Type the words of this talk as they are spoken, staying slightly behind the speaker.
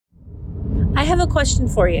have a question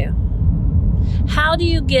for you. How do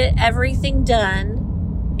you get everything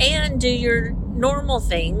done and do your normal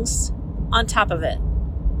things on top of it?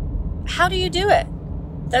 How do you do it?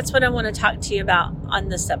 That's what I want to talk to you about on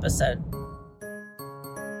this episode.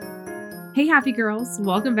 Hey, happy girls.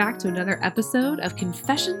 Welcome back to another episode of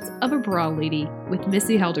Confessions of a Bra Lady with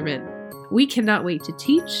Missy Helderman. We cannot wait to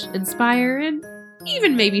teach, inspire, and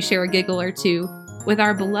even maybe share a giggle or two with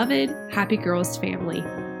our beloved Happy Girls family.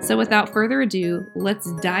 So without further ado,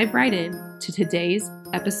 let's dive right in to today's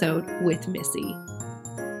episode with Missy.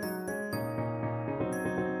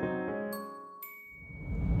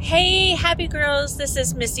 Hey, happy girls. This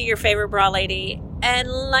is Missy, your favorite bra lady. And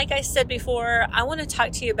like I said before, I want to talk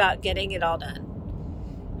to you about getting it all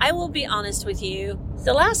done. I will be honest with you.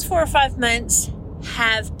 The last 4 or 5 months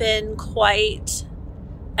have been quite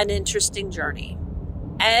an interesting journey.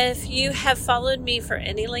 If you have followed me for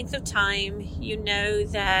any length of time, you know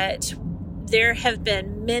that there have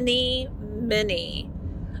been many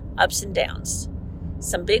ups and downs.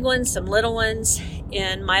 Some big ones, some little ones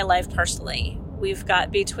in my life personally. We've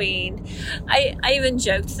got between, I even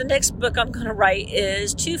joked, the next book I'm going to write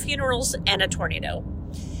is 2 funerals and a tornado.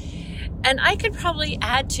 And I could probably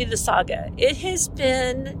add to the saga. It has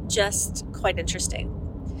been just quite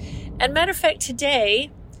interesting. And matter of fact,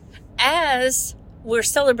 today, as we're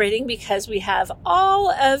celebrating because we have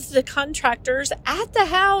all of the contractors at the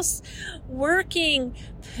house working,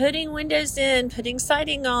 putting windows in, putting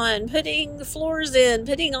siding on, putting the floors in,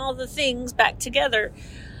 putting all the things back together,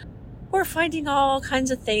 we're finding all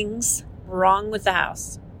kinds of things wrong with the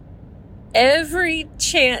house. Every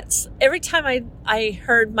time I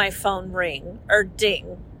heard my phone ring or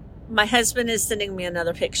ding, my husband is sending me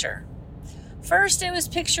another picture. First, it was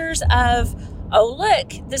pictures of, oh,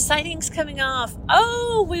 look, the siding's coming off.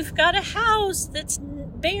 Oh, we've got a house that's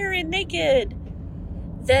bare and naked.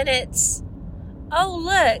 Then it's, oh,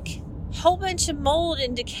 look, whole bunch of mold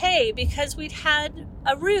and decay because we'd had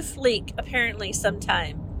a roof leak apparently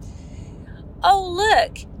sometime. Oh,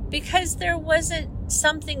 look, because there wasn't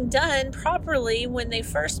something done properly when they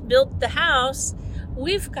first built the house,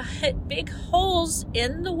 we've got big holes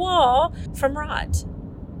in the wall from rot.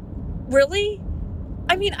 Really?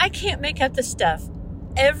 I mean, I can't make up the stuff.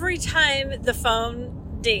 Every time the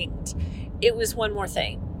phone dinged, it was one more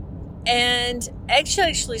thing. And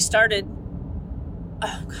actually started,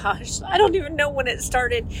 oh gosh, I don't even know when it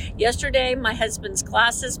started. Yesterday, my husband's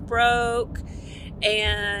glasses broke,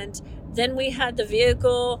 and then we had the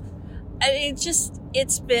vehicle. I mean,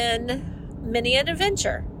 it's been many an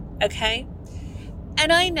adventure, okay?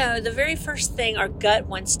 And I know the very first thing our gut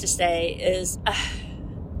wants to say is,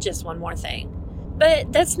 just one more thing.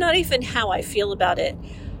 But that's not even how I feel about it.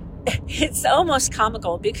 It's almost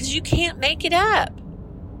comical because you can't make it up.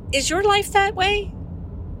 Is your life that way?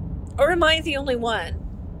 Or am I the only one?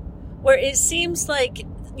 Where it seems like,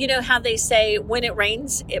 you know how they say, when it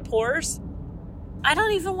rains, it pours? I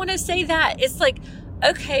don't even want to say that. It's like,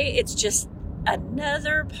 okay, it's just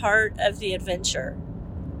another part of the adventure.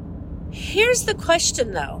 Here's the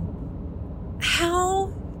question though.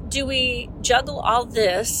 How do we juggle all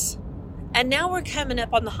this? And now we're coming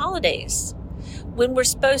up on the holidays when we're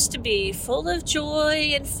supposed to be full of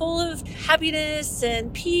joy and full of happiness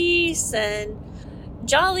and peace and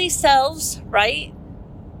jolly selves, right?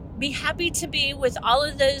 Be happy to be with all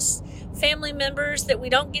of those family members that we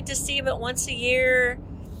don't get to see but once a year,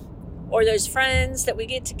 or those friends that we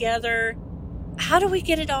get together. How do we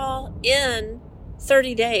get it all in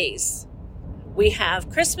 30 days? We have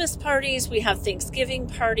Christmas parties, we have Thanksgiving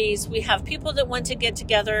parties, we have people that want to get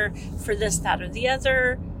together for this, that, or the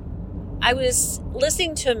other. I was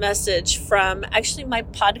listening to a message from actually my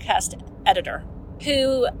podcast editor,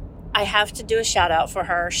 who I have to do a shout out for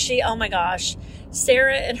her. She, oh my gosh,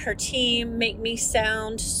 Sarah and her team make me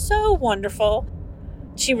sound so wonderful.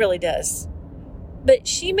 She really does. But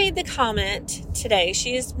she made the comment today.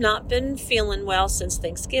 She has not been feeling well since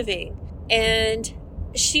Thanksgiving. And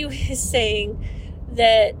she was saying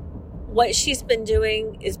that what she's been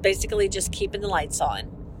doing is basically just keeping the lights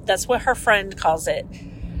on. That's what her friend calls it.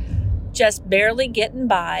 Just barely getting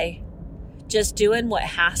by, just doing what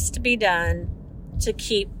has to be done to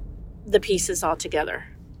keep the pieces all together.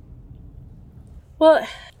 Well,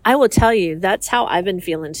 I will tell you, that's how I've been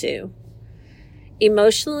feeling too.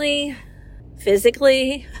 Emotionally,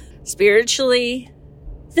 physically, spiritually.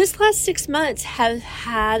 This last 6 months have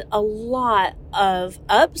had a lot of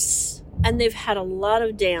ups and they've had a lot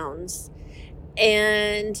of downs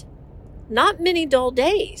and not many dull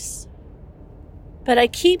days. But I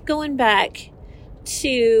keep going back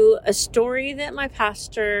to a story that my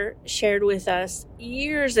pastor shared with us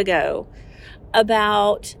years ago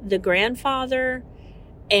about the grandfather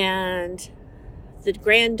and the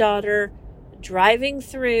granddaughter driving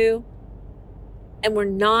through, and were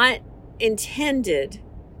not intended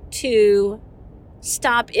to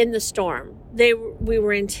stop in the storm. We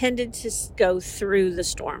were intended to go through the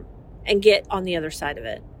storm and get on the other side of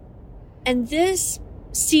it. And this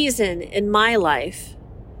season in my life,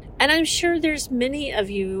 and I'm sure there's many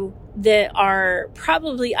of you that are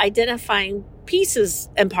probably identifying pieces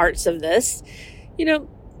and parts of this,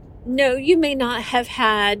 no, you may not have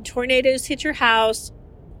had tornadoes hit your house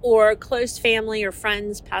or close family or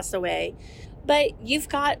friends pass away, but you've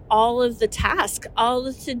got all of the tasks, all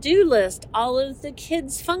of the to-do list, all of the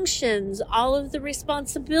kids' functions, all of the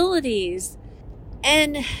responsibilities.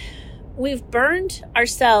 And we've burned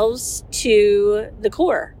ourselves to the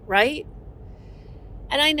core, right?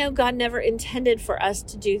 And I know God never intended for us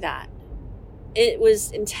to do that. It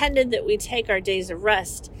was intended that we take our days of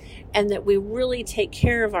rest and that we really take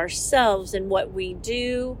care of ourselves and what we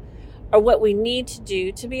do or what we need to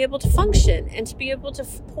do to be able to function and to be able to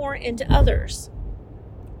pour into others.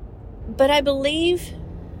 But I believe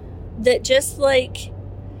that just like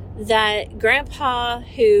that grandpa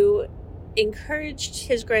who encouraged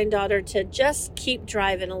his granddaughter to just keep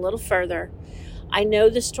driving a little further, I know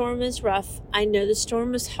the storm is rough. I know the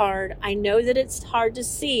storm is hard. I know that it's hard to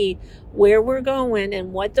see where we're going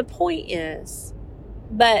and what the point is,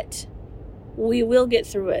 but we will get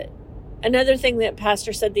through it. Another thing that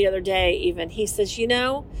Pastor said the other day, even, he says,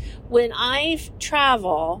 when I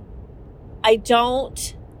travel, I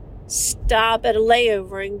don't stop at a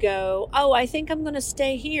layover and go, oh, I think I'm going to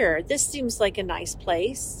stay here. This seems like a nice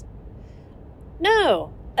place.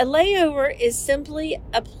 No, a layover is simply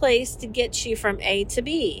a place to get you from A to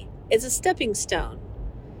B. It's a stepping stone.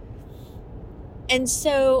 And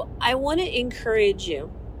so I want to encourage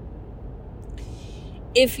you.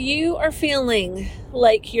 If you are feeling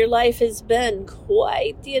like your life has been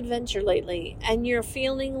quite the adventure lately, and you're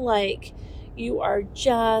feeling like you are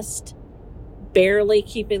just barely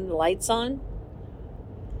keeping the lights on,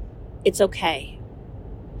 it's okay.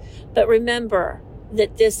 But remember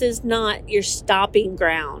that this is not your stopping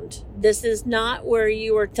ground. This is not where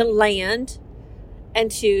you are to land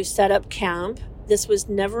and to set up camp. This was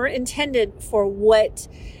never intended for what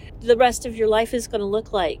the rest of your life is going to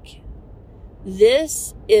look like.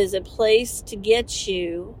 This is a place to get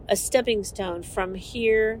you a stepping stone from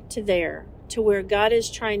here to there, to where God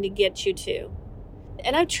is trying to get you to.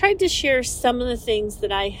 And I've tried to share some of the things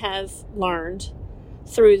that I have learned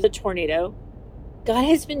through the tornado. God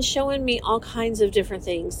has been showing me all kinds of different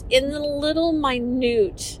things in the little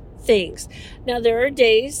minute things. Now, there are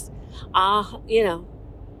days, I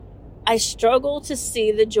struggle to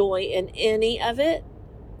see the joy in any of it.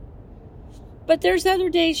 But there's other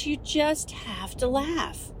days you just have to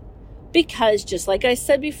laugh. Because just like I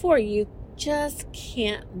said before, you just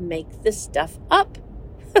can't make this stuff up.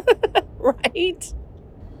 Right?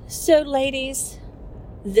 So, ladies,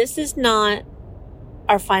 this is not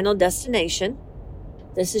our final destination.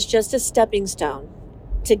 This is just a stepping stone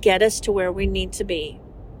to get us to where we need to be.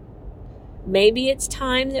 Maybe it's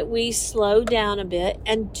time that we slow down a bit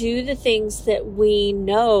and do the things that we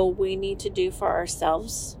know we need to do for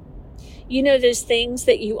ourselves. Those things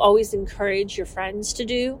that you always encourage your friends to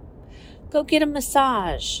do. Go get a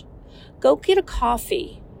massage. Go get a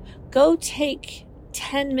coffee. Go take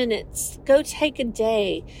 10 minutes. Go take a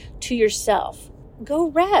day to yourself. Go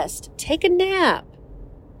rest. Take a nap.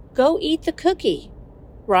 Go eat the cookie.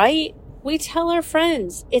 Right? We tell our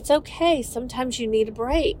friends, it's okay. Sometimes you need a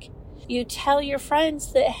break. You tell your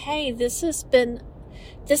friends that, hey, this has been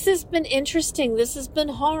interesting. This has been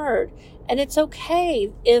hard. And it's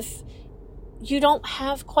okay if you don't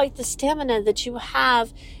have quite the stamina that you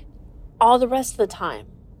have all the rest of the time.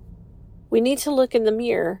 We need to look in the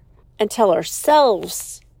mirror and tell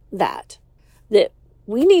ourselves that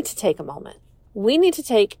we need to take a moment. We need to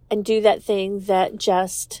take and do that thing that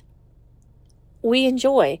just we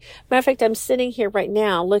enjoy. Matter of fact, I'm sitting here right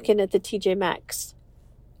now looking at the TJ Maxx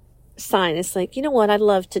sign. It's like, what I'd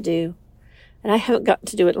love to do, and I haven't gotten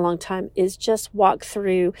to do it in a long time, is just walk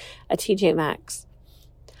through a TJ Maxx.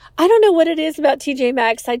 I don't know what it is about TJ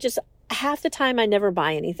Maxx. Half the time I never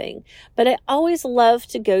buy anything, but I always love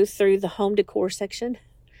to go through the home decor section.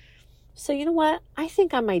 So you know what? I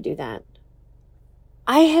think I might do that.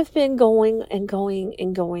 I have been going and going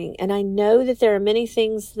and going, and I know that there are many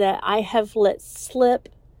things that I have let slip.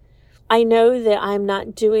 I know that I'm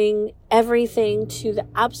not doing everything to the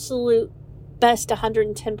absolute best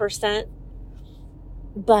 110%,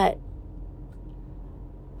 but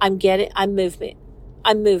I'm moving.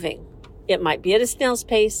 It might be at a snail's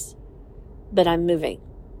pace, but I'm moving.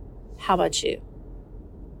 How about you?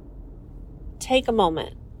 Take a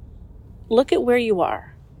moment. Look at where you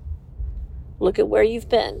are. Look at where you've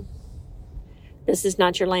been. This is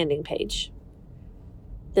not your landing page.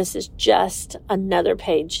 This is just another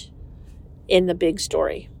page in the big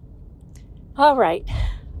story. All right.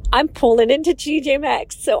 I'm pulling into TJ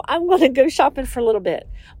Maxx, so I'm going to go shopping for a little bit.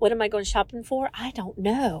 What am I going shopping for? I don't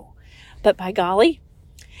know. But by golly,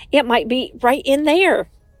 it might be right in there.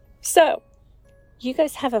 So, you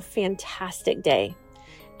guys have a fantastic day,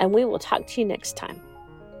 and we will talk to you next time.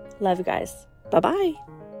 Love you guys. Bye-bye.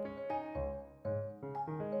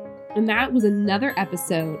 And that was another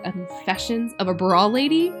episode of Confessions of a Bra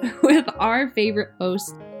Lady with our favorite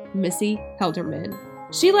host, Missy Helderman.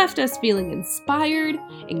 She left us feeling inspired,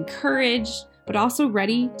 encouraged, but also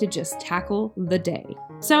ready to just tackle the day.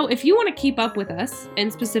 So if you want to keep up with us,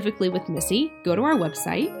 and specifically with Missy, go to our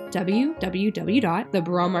website,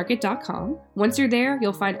 www.thebrawmarket.com. Once you're there,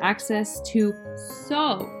 you'll find access to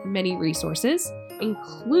so many resources,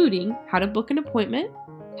 including how to book an appointment,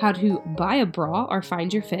 how to buy a bra or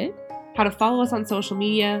find your fit, how to follow us on social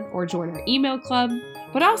media or join our email club,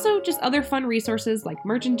 but also just other fun resources like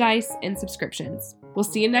merchandise and subscriptions. We'll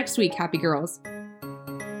see you next week, happy girls.